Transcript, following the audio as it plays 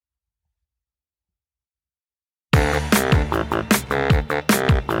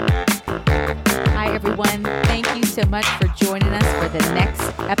so much for joining us for the next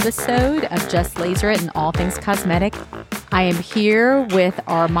episode of Just Laser It and All Things Cosmetic. I am here with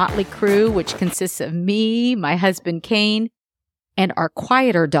our motley crew, which consists of me, my husband, Kane, and our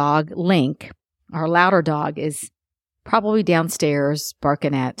quieter dog, Link. Our louder dog is probably downstairs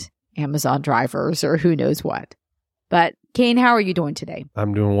barking at Amazon drivers or who knows what. But Kane, how are you doing today?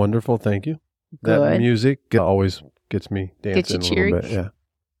 I'm doing wonderful, thank you. Good. That music always gets me dancing Gets you cheery? a little bit. Yeah.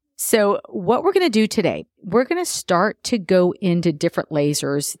 So what we're going to do today, we're going to start to go into different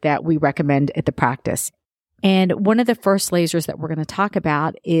lasers that we recommend at the practice. And one of the first lasers that we're going to talk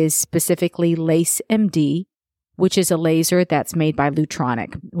about is specifically LaseMD, which is a laser that's made by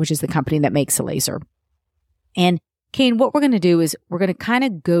Lutronic, which is the company that makes a laser. And Kane, what we're going to do is we're going to kind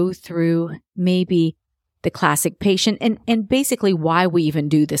of go through maybe the classic patient and basically why we even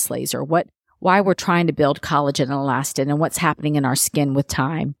do this laser, why we're trying to build collagen and elastin and what's happening in our skin with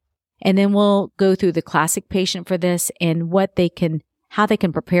time. And then we'll go through the classic patient for this and how they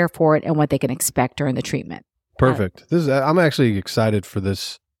can prepare for it and what they can expect during the treatment. Perfect. I'm actually excited for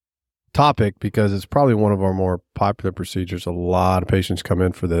this topic because it's probably one of our more popular procedures. A lot of patients come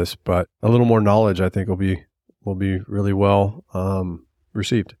in for this, but a little more knowledge I think will be really well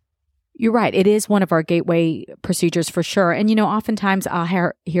received. You're right. It is one of our gateway procedures for sure. And, oftentimes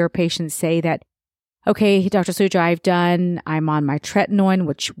I'll hear patients say that, okay, Dr. Suja, I'm on my tretinoin,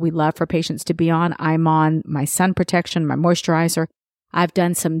 which we love for patients to be on. I'm on my sun protection, my moisturizer. I've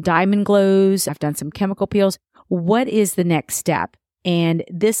done some diamond glows. I've done some chemical peels. What is the next step? And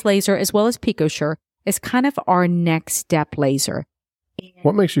this laser, as well as PicoSure, is kind of our next step laser.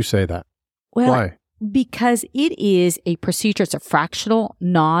 What makes you say that? Well, why? Because it is a procedure. It's a fractional,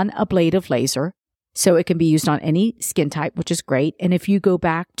 non-ablative laser. So it can be used on any skin type, which is great. And if you go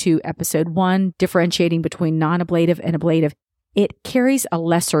back to episode 1, differentiating between non-ablative and ablative, it carries a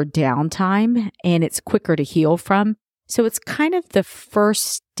lesser downtime and it's quicker to heal from. So it's kind of the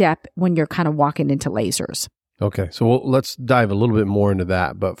first step when you're kind of walking into lasers. Okay. So let's dive a little bit more into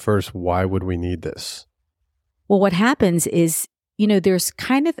that. But first, why would we need this? Well, what happens is, there's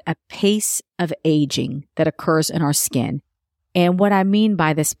kind of a pace of aging that occurs in our skin. And what I mean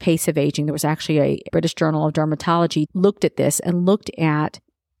by this pace of aging, there was actually a British Journal of Dermatology looked at this and looked at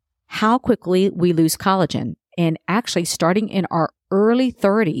how quickly we lose collagen. And actually, starting in our early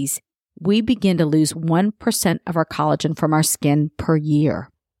 30s, we begin to lose 1% of our collagen from our skin per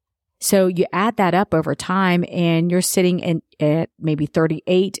year. So you add that up over time and you're sitting at maybe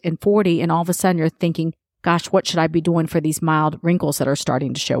 38 and 40, and all of a sudden you're thinking, gosh, what should I be doing for these mild wrinkles that are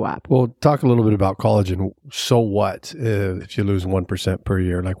starting to show up? Well, talk a little bit about collagen. So what if you lose 1% per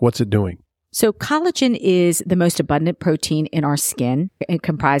year? Like, what's it doing? So collagen is the most abundant protein in our skin. It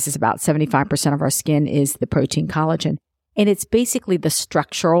comprises about 75% of our skin is the protein collagen. And it's basically the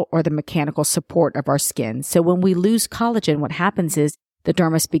structural or the mechanical support of our skin. So when we lose collagen, what happens is the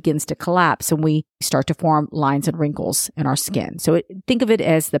dermis begins to collapse and we start to form lines and wrinkles in our skin. So think of it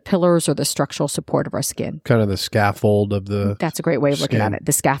as the pillars or the structural support of our skin. Kind of the scaffold of the That's a great way of looking at it.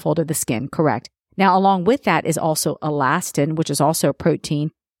 The scaffold of the skin, correct. Now, along with that is also elastin, which is also a protein.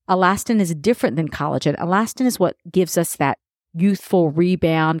 Elastin is different than collagen. Elastin is what gives us that youthful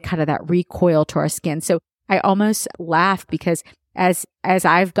rebound, kind of that recoil to our skin. So I almost laugh because as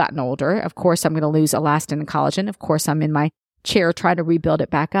I've gotten older, of course, I'm going to lose elastin and collagen. Of course, I'm in my chair trying to rebuild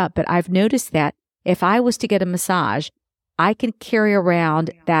it back up. But I've noticed that if I was to get a massage, I can carry around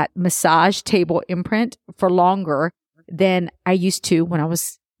that massage table imprint for longer than I used to when I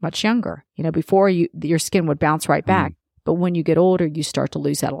was much younger. Before your skin would bounce right back. But when you get older, you start to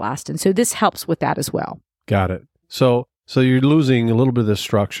lose that elastin. So this helps with that as well. Got it. So you're losing a little bit of the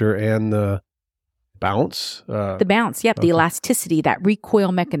structure and the bounce? The bounce, yep. Okay. The elasticity, that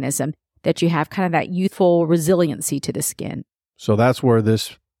recoil mechanism that you have, kind of that youthful resiliency to the skin. So that's where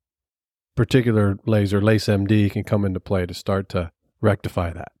this particular laser, LaseMD, can come into play to start to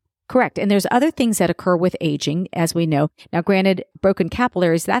rectify that. Correct. And there's other things that occur with aging, as we know. Now, granted, broken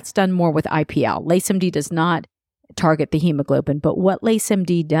capillaries, that's done more with IPL. LaseMD does not target the hemoglobin, but what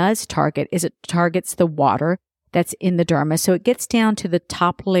LaseMD does target is it targets the water that's in the dermis. So it gets down to the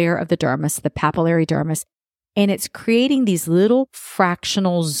top layer of the dermis, the papillary dermis, and it's creating these little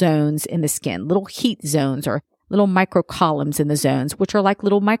fractional zones in the skin, little heat zones or little microcolumns in the zones, which are like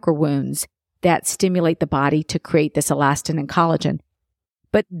little micro wounds that stimulate the body to create this elastin and collagen.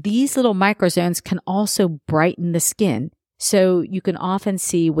 But these little microzones can also brighten the skin. So you can often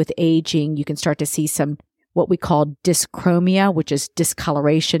see with aging, you can start to see some what we call dyschromia, which is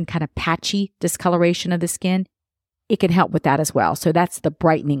discoloration, kind of patchy discoloration of the skin. It can help with that as well. So that's the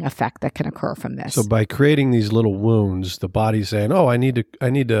brightening effect that can occur from this. So by creating these little wounds, the body's saying, "Oh, I need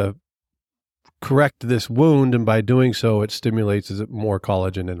to correct this wound, and by doing so, it stimulates more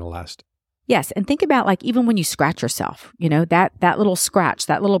collagen and elastin. Yes. And think about like even when you scratch yourself, that little scratch,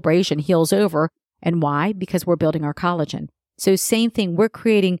 that little abrasion heals over. And why? Because we're building our collagen. So same thing, we're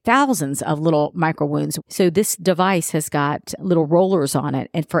creating thousands of little micro wounds. So this device has got little rollers on it.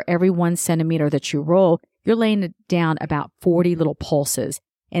 And for every 1 centimeter that you roll, you're laying down about 40 little pulses.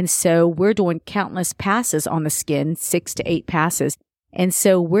 And so we're doing countless passes on the skin, 6 to 8 passes. And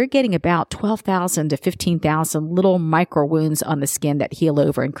so we're getting about 12,000 to 15,000 little micro wounds on the skin that heal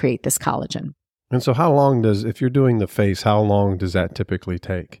over and create this collagen. And so if you're doing the face, how long does that typically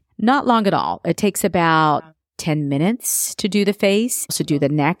take? Not long at all. It takes about 10 minutes to do the face. Also do the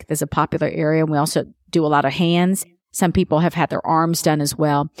neck. There's a popular area. And we also do a lot of hands. Some people have had their arms done as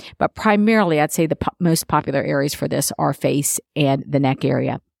well. But primarily, I'd say the most popular areas for this are face and the neck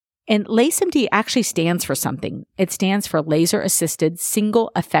area. And LaseMD actually stands for something. It stands for Laser-Assisted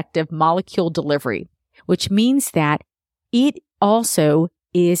Single Effective Molecule Delivery, which means that it also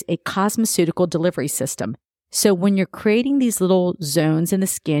is a cosmeceutical delivery system. So when you're creating these little zones in the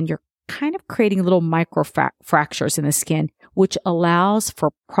skin, you're kind of creating little micro fractures in the skin, which allows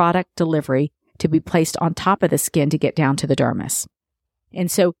for product delivery to be placed on top of the skin to get down to the dermis.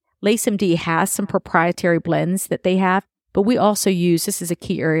 And so LaseMD has some proprietary blends that they have. But we also use, this is a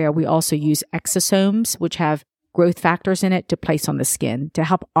key area, we also use exosomes, which have growth factors in it to place on the skin to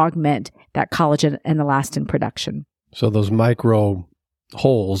help augment that collagen and elastin production. So those micro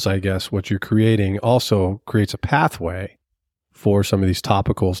holes, I guess, what you're creating also creates a pathway for some of these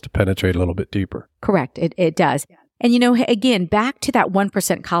topicals to penetrate a little bit deeper. Correct. It does. And again, back to that 1%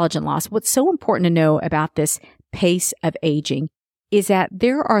 collagen loss, what's so important to know about this pace of aging is that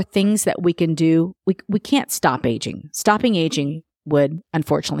there are things that we can do. We can't stop aging. Stopping aging would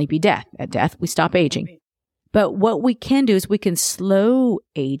unfortunately be death. At death, we stop aging. But what we can do is we can slow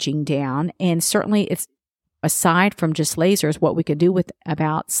aging down. And certainly it's aside from just lasers, what we could do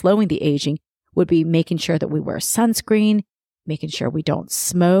about slowing the aging would be making sure that we wear sunscreen, making sure we don't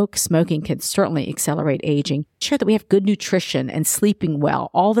smoke. Smoking can certainly accelerate aging. Sure that we have good nutrition and sleeping well.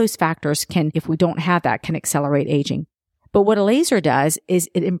 All those factors can, if we don't have that, can accelerate aging. But what a laser does is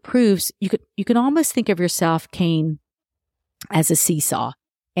it improves, you can almost think of yourself, Kane, as a seesaw.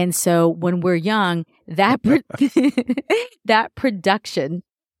 And so when we're young, that production,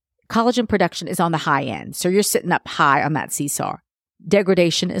 collagen production is on the high end. So you're sitting up high on that seesaw.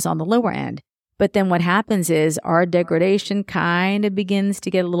 Degradation is on the lower end. But then what happens is our degradation kind of begins to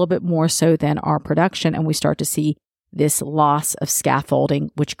get a little bit more so than our production. And we start to see this loss of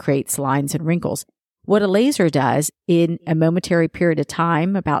scaffolding, which creates lines and wrinkles. What a laser does in a momentary period of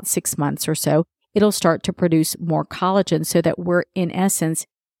time, about 6 months or so, it'll start to produce more collagen so that we're, in essence,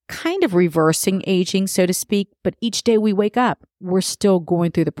 kind of reversing aging, so to speak. But each day we wake up, we're still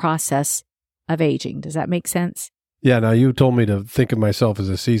going through the process of aging. Does that make sense? Yeah. Now, you told me to think of myself as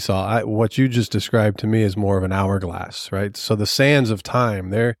a seesaw. What you just described to me is more of an hourglass, right? So the sands of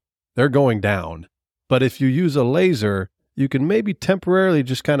time, they're going down. But if you use a laser, you can maybe temporarily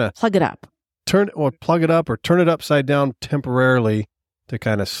just kind of plug it up. Plug it up or turn it upside down temporarily to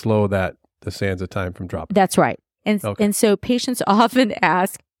kind of slow the sands of time from dropping. That's right. And so patients often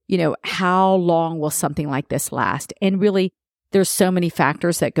ask, how long will something like this last? And really, there's so many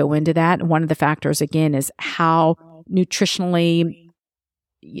factors that go into that. And one of the factors, again, is how nutritionally,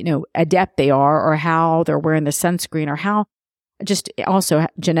 adept they are, or how they're wearing the sunscreen, or how just also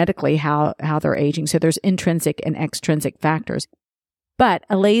genetically how they're aging. So there's intrinsic and extrinsic factors. But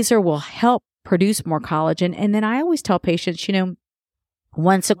a laser will help produce more collagen. And then I always tell patients,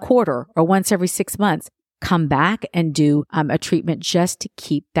 once a quarter or once every 6 months, come back and do a treatment just to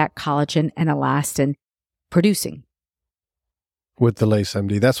keep that collagen and elastin producing. With the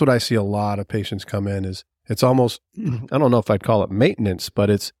LaseMD, that's what I see a lot of patients come in is it's almost, I don't know if I'd call it maintenance,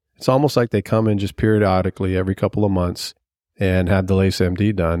 but it's almost like they come in just periodically every couple of months and have the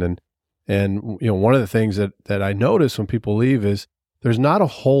LaseMD done. And one of the things that I notice when people leave is there's not a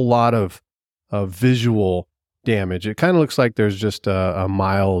whole lot of visual damage. It kind of looks like there's just a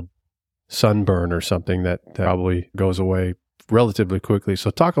mild sunburn or something that probably goes away relatively quickly. So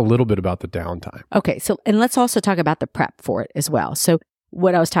talk a little bit about the downtime. Okay. So, and let's also talk about the prep for it as well. So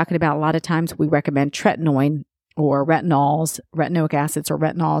what I was talking about, a lot of times we recommend tretinoin or retinoic acids or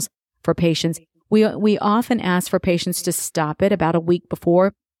retinols for patients. We often ask for patients to stop it about a week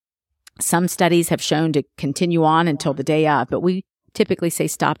before. Some studies have shown to continue on until the day of, but we typically say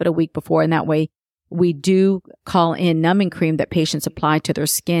stop it a week before. And that way we do call in numbing cream that patients apply to their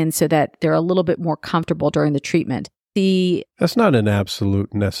skin so that they're a little bit more comfortable during the treatment. That's not an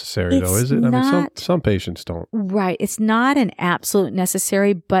absolute necessary, though, is it? I mean, some patients don't. Right. It's not an absolute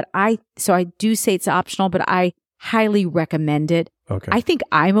necessary, but I do say it's optional, but I highly recommend it. Okay. I think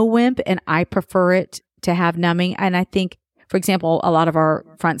I'm a wimp and I prefer it to have numbing. And I think, for example, a lot of our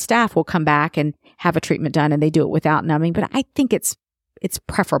front staff will come back and have a treatment done and they do it without numbing, but I think it's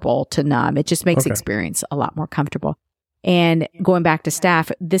preferable to numb. It just makes experience a lot more comfortable. And going back to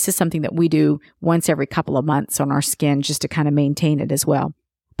staff, this is something that we do once every couple of months on our skin just to kind of maintain it as well.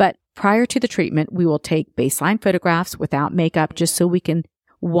 But prior to the treatment, we will take baseline photographs without makeup just so we can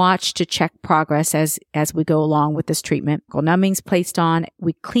watch to check progress as we go along with this treatment. Numbing's placed on.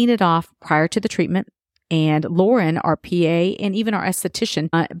 We clean it off prior to the treatment. And Lauren, our PA, and even our esthetician,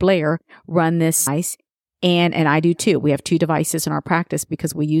 Blair, run this device. And I do too. We have 2 devices in our practice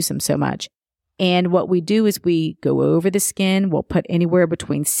because we use them so much. And what we do is we go over the skin. We'll put anywhere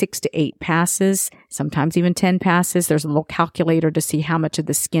between 6 to 8 passes, sometimes even 10 passes. There's a little calculator to see how much of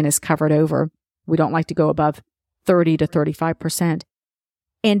the skin is covered over. We don't like to go above 30 to 35%.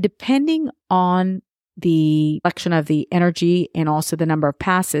 And depending on the selection of the energy and also the number of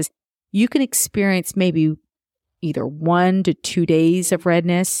passes, you can experience maybe either 1 to 2 days of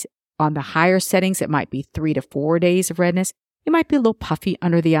redness. On the higher settings, it might be 3 to 4 days of redness. You might be a little puffy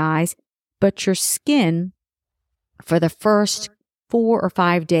under the eyes. But your skin, for the first 4 or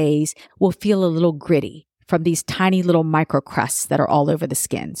 5 days, will feel a little gritty from these tiny little microcrusts that are all over the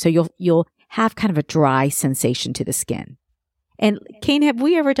skin. So you'll have kind of a dry sensation to the skin. And Kane, have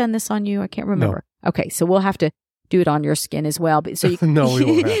we ever done this on you? I can't remember. No. Okay, so we'll have to do it on your skin as well. But so you no, we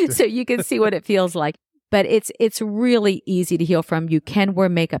won't have to. So you can see what it feels like. But it's really easy to heal from. You can wear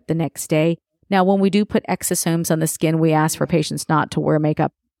makeup the next day. Now, when we do put exosomes on the skin, we ask for patients not to wear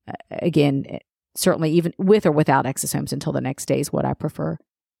makeup. Again, certainly even with or without exosomes until the next day is what I prefer.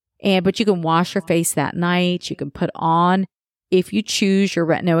 But you can wash your face that night. You can put on, if you choose, your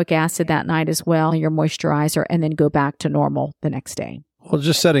retinoic acid that night as well, your moisturizer, and then go back to normal the next day. Well,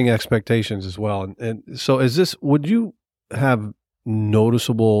 just setting expectations as well. And so would you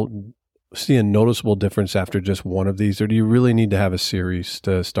see a noticeable difference after just one of these, or do you really need to have a series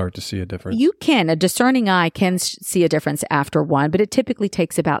to start to see a difference? You can. A discerning eye can see a difference after one, but it typically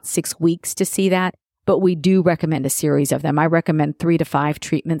takes about 6 weeks to see that. But we do recommend a series of them. I recommend 3 to 5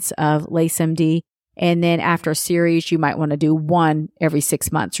 treatments of LaseMD. And then after a series, you might want to do one every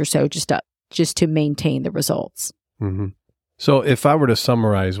 6 months or so just to maintain the results. Mm-hmm. So if I were to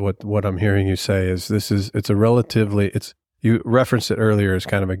summarize what I'm hearing you say is you referenced it earlier as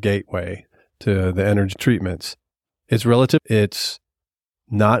kind of a gateway to the energy treatments. It's relative. It's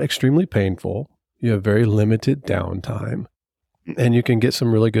not extremely painful. You have very limited downtime, and you can get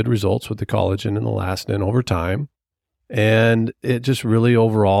some really good results with the collagen and elastin over time. And it just really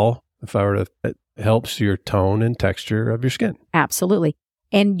overall, it helps your tone and texture of your skin. Absolutely.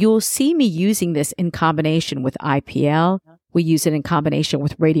 And you'll see me using this in combination with IPL. We use it in combination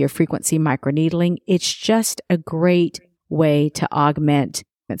with radiofrequency microneedling. It's just a great way to augment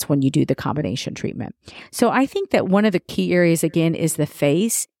when you do the combination treatment. So I think that one of the key areas again is the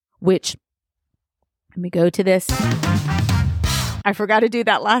face, which, let me go to this. I forgot to do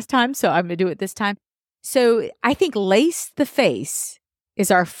that last time, so I'm going to do it this time. So I think lace the face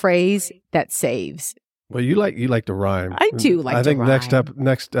is our phrase that saves. Well, you like to rhyme. I do like to rhyme. I think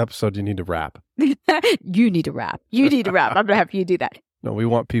next episode you need to rap. You need to rap. I'm going to have you do that. No, we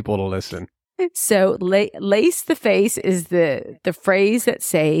want people to listen. So lace the face is the phrase that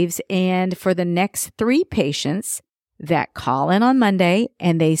saves. And for the next 3 patients that call in on Monday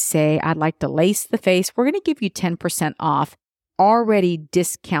and they say, I'd like to lace the face, we're going to give you 10% off already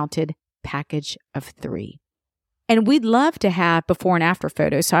discounted package of 3. And we'd love to have before and after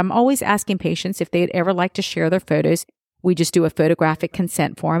photos. So I'm always asking patients if they'd ever like to share their photos. We just do a photographic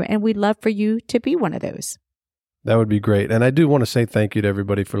consent form, and we'd love for you to be one of those. That would be great. And I do want to say thank you to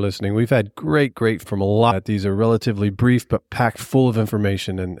everybody for listening. We've had great from a lot. These are relatively brief, but packed full of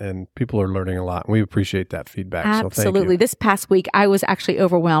information, and people are learning a lot. We appreciate that feedback. Absolutely. So thank you. This past week, I was actually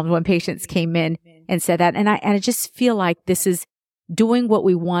overwhelmed when patients came in and said that. And I just feel like this is doing what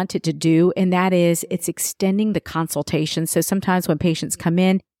we want it to do. And that is, it's extending the consultation. So sometimes when patients come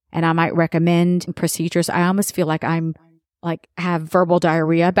in and I might recommend procedures, I almost feel like I'm have verbal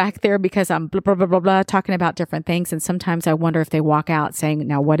diarrhea back there because I'm blah, blah, blah, blah, blah, talking about different things. And sometimes I wonder if they walk out saying,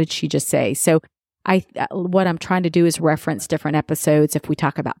 now, what did she just say? So what I'm trying to do is reference different episodes. If we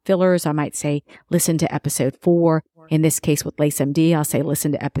talk about fillers, I might say, listen to episode 4. In this case with LaseMD, I'll say,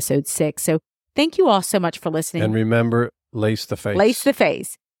 listen to episode 6. So thank you all so much for listening. And remember, lace the face. Lace the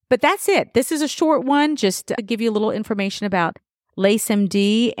face. But that's it. This is a short one, just to give you a little information about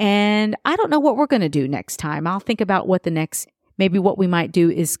LaseMD, and I don't know what we're going to do next time. I'll think about maybe what we might do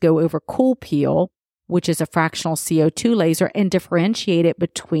is go over Cool Peel, which is a fractional CO2 laser, and differentiate it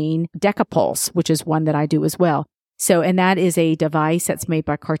between Decapulse, which is one that I do as well. So, and that is a device that's made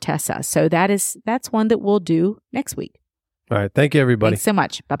by Cartessa. So that's one that we'll do next week. All right. Thank you, everybody. Thanks so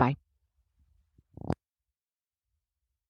much. Bye-bye.